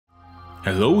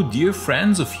Hello dear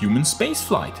friends of human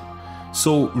spaceflight!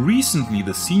 So recently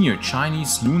the senior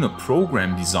Chinese lunar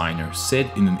program designer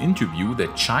said in an interview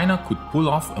that China could pull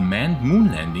off a manned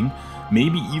moon landing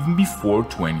maybe even before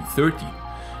 2030.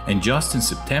 And just in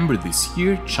September this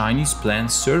year, Chinese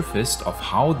plans surfaced of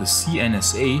how the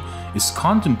CNSA is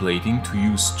contemplating to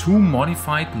use two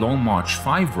modified Long March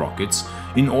 5 rockets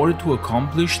in order to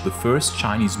accomplish the first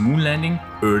Chinese moon landing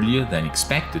earlier than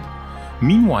expected.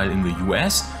 Meanwhile, in the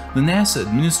US, the NASA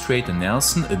Administrator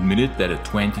Nelson admitted that a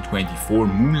 2024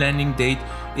 moon landing date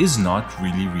is not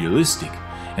really realistic,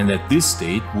 and that this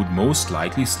date would most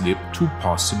likely slip to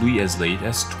possibly as late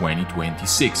as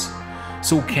 2026.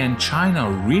 So can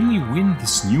China really win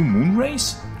this new moon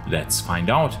race? Let's find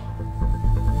out.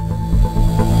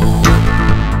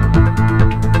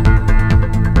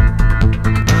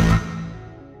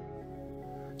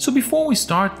 So before we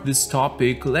start this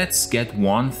topic, let's get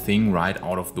one thing right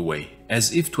out of the way,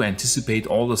 as if to anticipate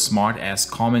all the smart-ass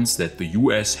comments that the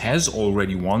US has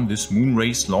already won this moon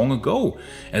race long ago,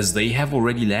 as they have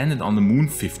already landed on the moon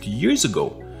 50 years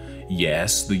ago.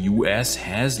 Yes, the US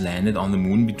has landed on the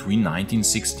moon between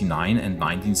 1969 and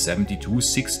 1972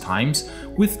 6 times,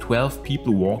 with 12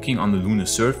 people walking on the lunar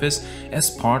surface as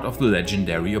part of the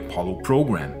legendary Apollo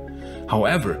program.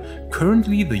 However,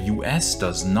 currently the US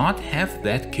does not have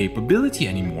that capability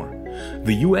anymore.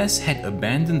 The US had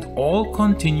abandoned all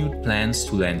continued plans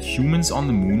to land humans on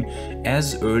the moon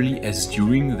as early as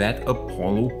during that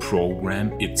Apollo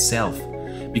program itself,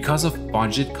 because of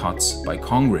budget cuts by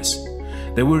Congress.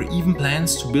 There were even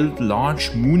plans to build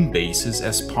large moon bases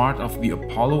as part of the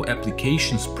Apollo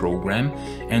Applications program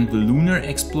and the lunar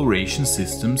exploration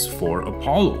systems for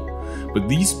Apollo. But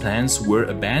these plans were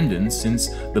abandoned since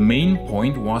the main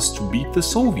point was to beat the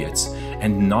Soviets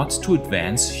and not to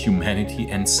advance humanity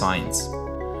and science.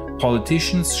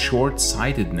 Politicians'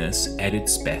 short-sightedness at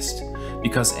its best,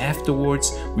 because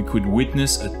afterwards we could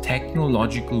witness a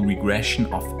technological regression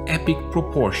of epic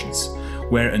proportions,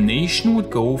 where a nation would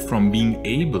go from being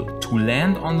able to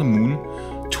land on the moon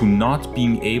to not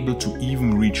being able to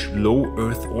even reach low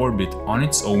Earth orbit on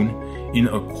its own in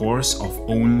a course of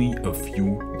only a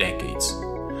few decades.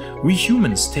 We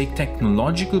humans take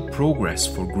technological progress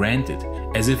for granted,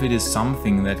 as if it is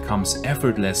something that comes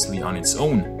effortlessly on its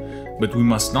own. But we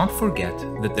must not forget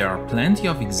that there are plenty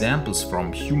of examples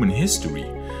from human history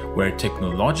where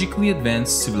technologically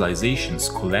advanced civilizations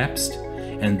collapsed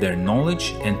and their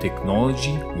knowledge and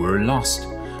technology were lost,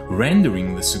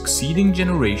 rendering the succeeding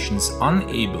generations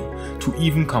unable to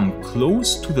even come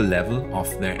close to the level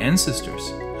of their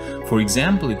ancestors. For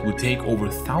example, it would take over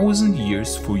 1,000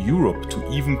 years for Europe to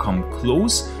even come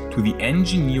close to the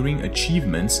engineering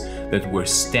achievements that were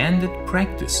standard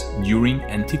practice during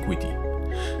antiquity.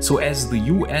 So as the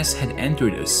US had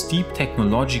entered a steep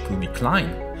technological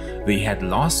decline, they had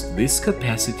lost this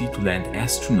capacity to land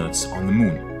astronauts on the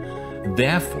moon.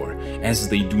 Therefore, as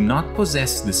they do not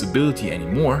possess this ability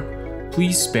anymore,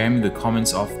 please spare me the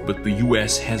comments of "but the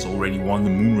US has already won the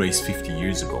moon race 50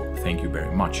 years ago, thank you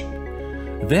very much."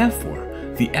 Therefore,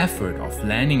 the effort of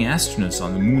landing astronauts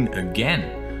on the moon again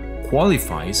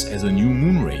qualifies as a new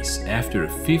moon race after a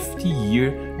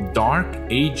 50-year dark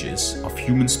ages of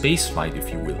human spaceflight,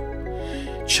 if you will.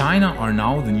 China are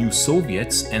now the new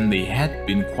Soviets, and they had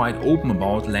been quite open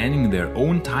about landing their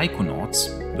own taikonauts,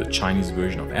 the Chinese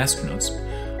version of astronauts,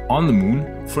 on the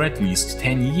moon for at least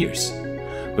 10 years.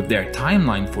 But their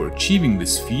timeline for achieving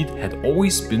this feat had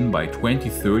always been by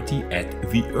 2030 at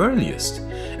the earliest,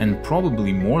 and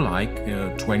probably more like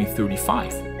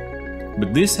 2035.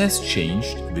 But this has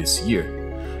changed this year.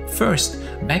 First,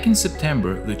 back in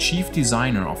September, the chief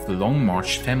designer of the Long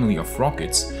March family of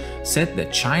rockets said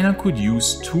that China could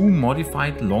use two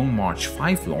modified Long March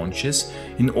 5 launches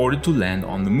in order to land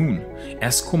on the moon,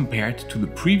 as compared to the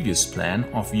previous plan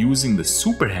of using the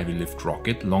super heavy lift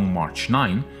rocket Long March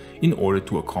 9 in order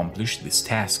to accomplish this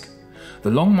task. The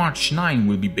Long March 9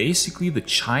 will be basically the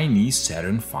Chinese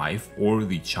Saturn V or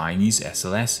the Chinese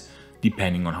SLS,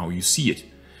 depending on how you see it.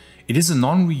 It is a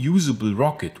non-reusable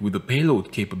rocket with a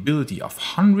payload capability of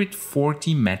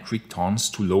 140 metric tons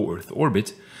to low Earth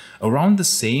orbit, around the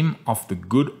same of the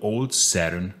good old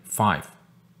Saturn V.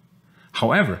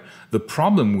 However, the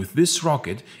problem with this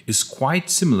rocket is quite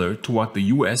similar to what the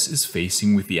US is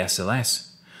facing with the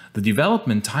SLS. The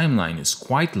development timeline is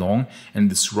quite long, and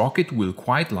this rocket will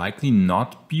quite likely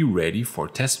not be ready for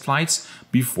test flights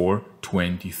before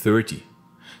 2030.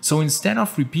 So instead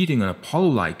of repeating an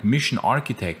Apollo-like mission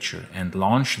architecture and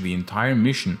launch the entire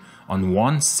mission on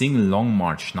one single Long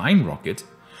March 9 rocket,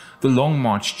 the Long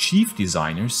March chief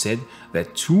designer said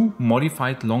that two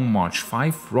modified Long March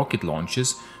 5 rocket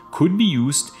launches could be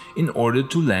used in order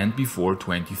to land before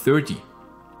 2030.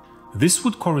 This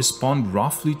would correspond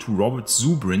roughly to Robert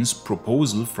Zubrin's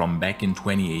proposal from back in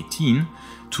 2018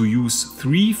 to use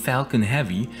 3 Falcon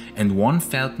Heavy and 1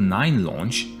 Falcon 9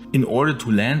 launch in order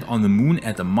to land on the moon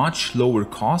at a much lower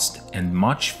cost and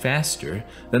much faster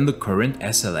than the current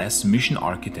SLS mission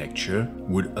architecture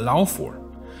would allow for.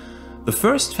 The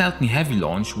first Falcon Heavy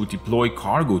launch would deploy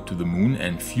cargo to the moon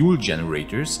and fuel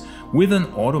generators with an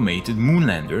automated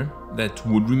moonlander that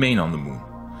would remain on the moon.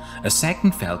 A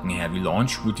second Falcon Heavy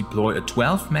launch would deploy a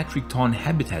 12 metric ton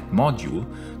habitat module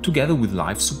together with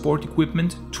life support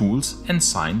equipment, tools and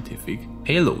scientific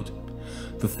payload.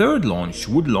 The third launch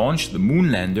would launch the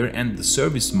moonlander and the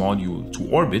service module to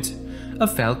orbit. A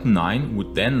Falcon 9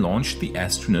 would then launch the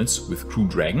astronauts with Crew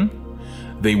Dragon.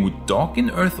 They would dock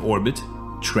in Earth orbit,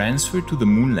 transfer to the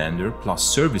moonlander plus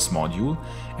service module,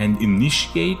 and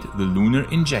initiate the lunar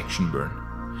injection burn.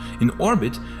 In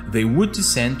orbit, they would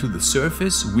descend to the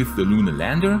surface with the lunar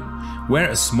lander, where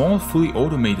a small fully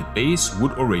automated base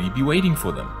would already be waiting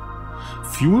for them.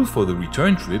 Fuel for the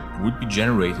return trip would be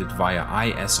generated via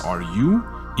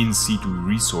ISRU, in situ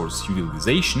resource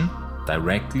utilization,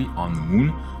 directly on the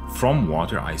moon from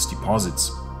water ice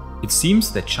deposits. It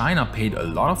seems that China paid a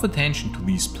lot of attention to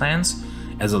these plans,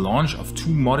 as a launch of 2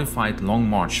 modified Long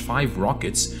March 5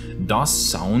 rockets does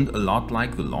sound a lot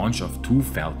like the launch of 2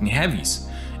 Falcon Heavies,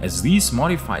 as these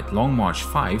modified Long March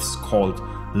 5s, called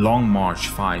Long March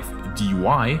 5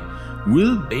 DY,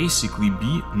 will basically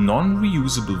be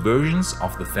non-reusable versions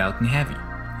of the Falcon Heavy.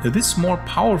 This more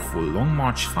powerful Long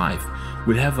March 5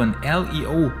 will have an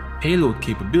LEO payload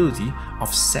capability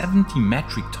of 70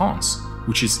 metric tons,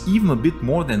 which is even a bit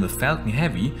more than the Falcon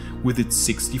Heavy with its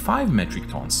 65 metric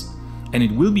tons. And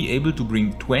it will be able to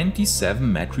bring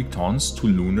 27 metric tons to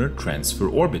lunar transfer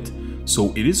orbit,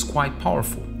 so it is quite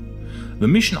powerful. The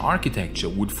mission architecture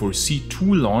would foresee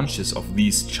 2 launches of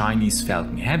these Chinese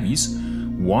Falcon Heavies.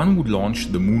 One would launch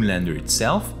the moonlander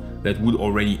itself, that would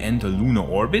already enter lunar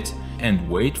orbit and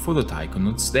wait for the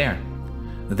taikonauts there.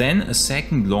 Then a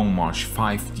second Long March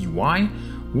 5 DY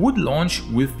would launch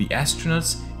with the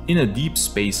astronauts in a deep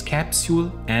space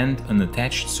capsule and an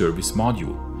attached service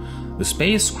module. The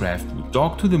spacecraft would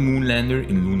dock to the moonlander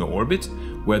in lunar orbit,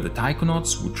 where the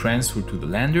taikonauts would transfer to the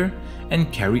lander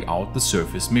and carry out the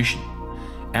surface mission.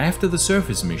 After the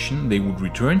surface mission, they would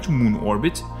return to moon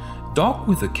orbit, dock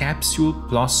with a capsule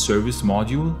plus service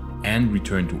module and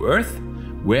return to Earth,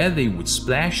 where they would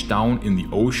splash down in the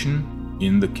ocean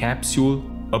in the capsule,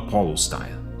 Apollo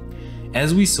style.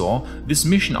 As we saw, this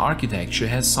mission architecture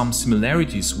has some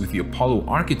similarities with the Apollo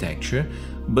architecture,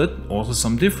 but also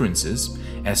some differences,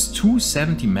 as 2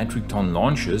 70 metric ton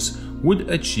launchers would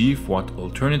achieve what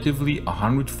alternatively a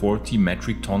 140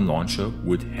 metric ton launcher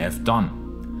would have done.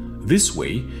 This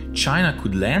way, China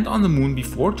could land on the moon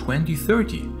before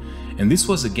 2030, and this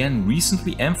was again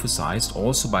recently emphasized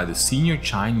also by the senior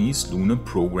Chinese lunar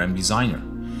program designer.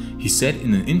 He said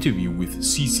in an interview with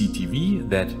CCTV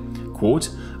that,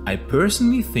 quote, "I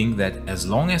personally think that as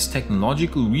long as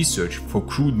technological research for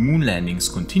crewed moon landings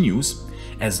continues,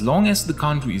 as long as the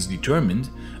country is determined,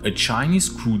 a Chinese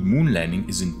crewed moon landing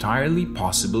is entirely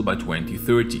possible by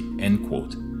 2030, end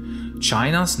quote.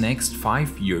 China's next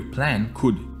 5-year plan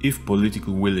could, if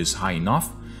political will is high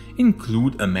enough,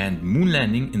 include a manned moon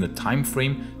landing in the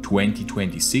timeframe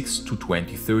 2026 to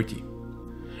 2030.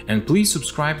 And please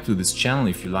subscribe to this channel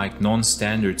if you like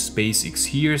non-standard SpaceX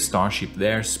here, Starship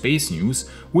there space news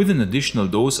with an additional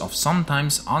dose of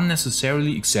sometimes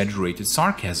unnecessarily exaggerated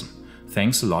sarcasm.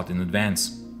 Thanks a lot in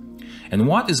advance. And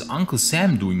what is Uncle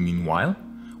Sam doing meanwhile?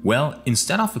 Well,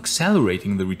 instead of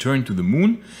accelerating the return to the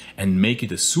moon and make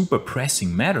it a super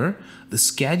pressing matter, the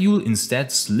schedule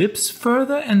instead slips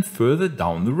further and further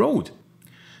down the road.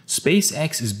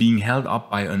 SpaceX is being held up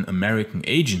by an American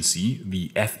agency,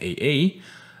 the FAA,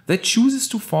 that chooses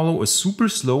to follow a super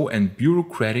slow and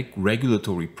bureaucratic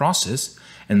regulatory process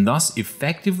and thus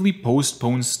effectively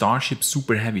postpones Starship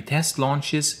Super Heavy test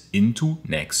launches into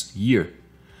next year.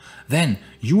 Then,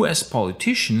 US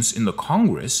politicians in the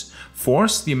Congress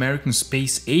forced the American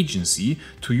Space Agency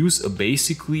to use a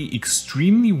basically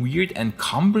extremely weird and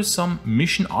cumbersome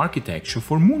mission architecture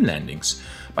for moon landings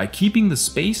by keeping the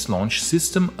space launch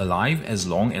system alive as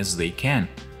long as they can.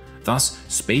 Thus,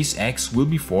 SpaceX will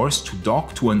be forced to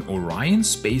dock to an Orion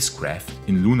spacecraft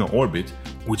in lunar orbit,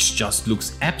 which just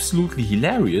looks absolutely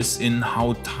hilarious in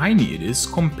how tiny it is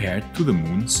compared to the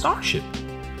moon Starship.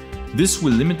 This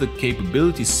will limit the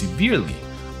capabilities severely,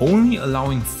 only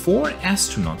allowing 4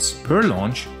 astronauts per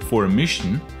launch for a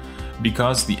mission,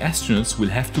 because the astronauts will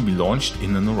have to be launched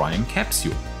in an Orion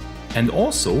capsule. And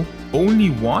also only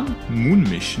 1 moon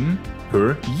mission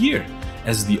per year,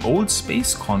 as the old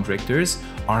space contractors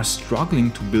are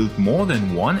struggling to build more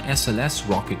than one SLS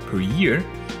rocket per year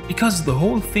because the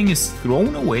whole thing is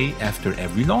thrown away after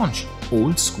every launch,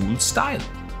 old school style.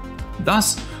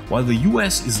 Thus, while the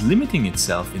US is limiting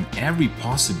itself in every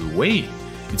possible way,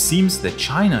 it seems that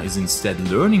China is instead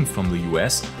learning from the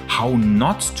US how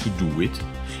not to do it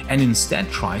and instead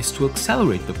tries to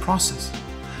accelerate the process.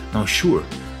 Now sure,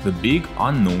 the big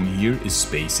unknown here is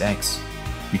SpaceX.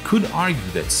 We could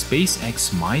argue that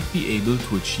SpaceX might be able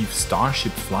to achieve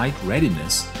Starship flight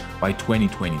readiness by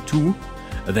 2022,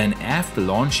 then after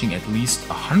launching at least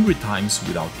 100 times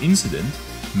without incident,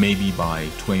 maybe by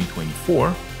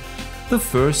 2024, the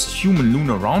first human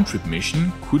lunar round-trip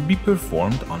mission could be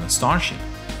performed on a Starship,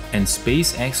 and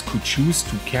SpaceX could choose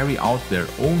to carry out their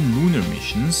own lunar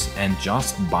missions and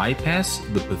just bypass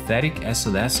the pathetic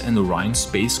SLS and Orion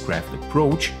spacecraft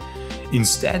approach.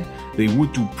 Instead, they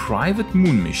would do private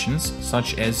moon missions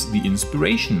such as the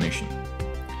Inspiration mission.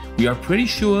 We are pretty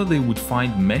sure they would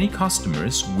find many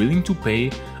customers willing to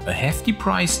pay a hefty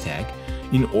price tag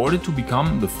in order to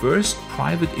become the first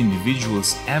private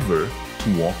individuals ever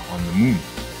to walk on the moon.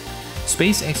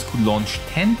 SpaceX could launch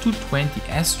 10 to 20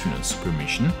 astronauts per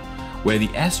mission, where the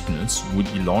astronauts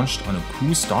would be launched on a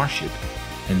crew Starship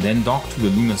and then dock to the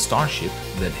lunar Starship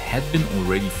that had been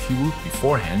already fueled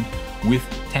beforehand with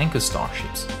tanker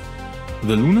Starships.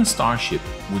 The lunar Starship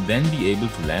would then be able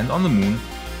to land on the moon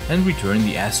and return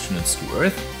the astronauts to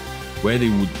Earth, where they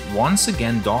would once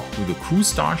again dock with a crew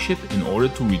Starship in order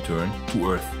to return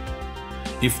to Earth.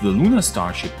 If the lunar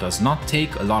Starship does not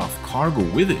take a lot of cargo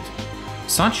with it,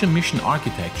 such a mission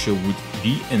architecture would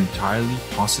be entirely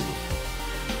possible.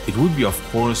 It would be, of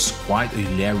course, quite a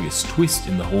hilarious twist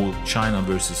in the whole China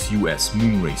versus US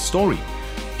moon race story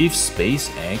if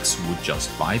SpaceX would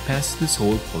just bypass this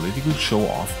whole political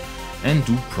show-off and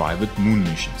do private moon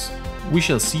missions. We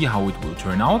shall see how it will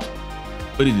turn out,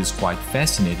 but it is quite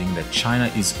fascinating that China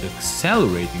is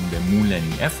accelerating their moon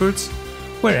landing efforts,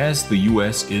 whereas the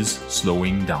US is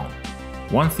slowing down.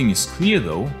 One thing is clear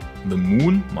though, the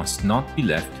moon must not be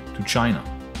left to China.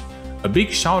 A big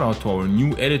shout out to our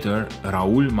new editor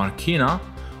Raul Marquena,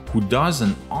 who does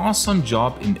an awesome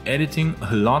job in editing,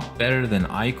 a lot better than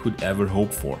I could ever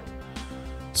hope for.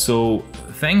 So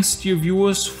thanks to your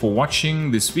viewers for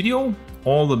watching this video,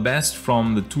 all the best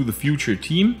from the To the Future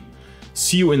team,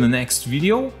 see you in the next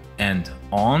video and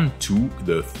on to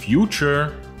the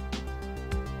future!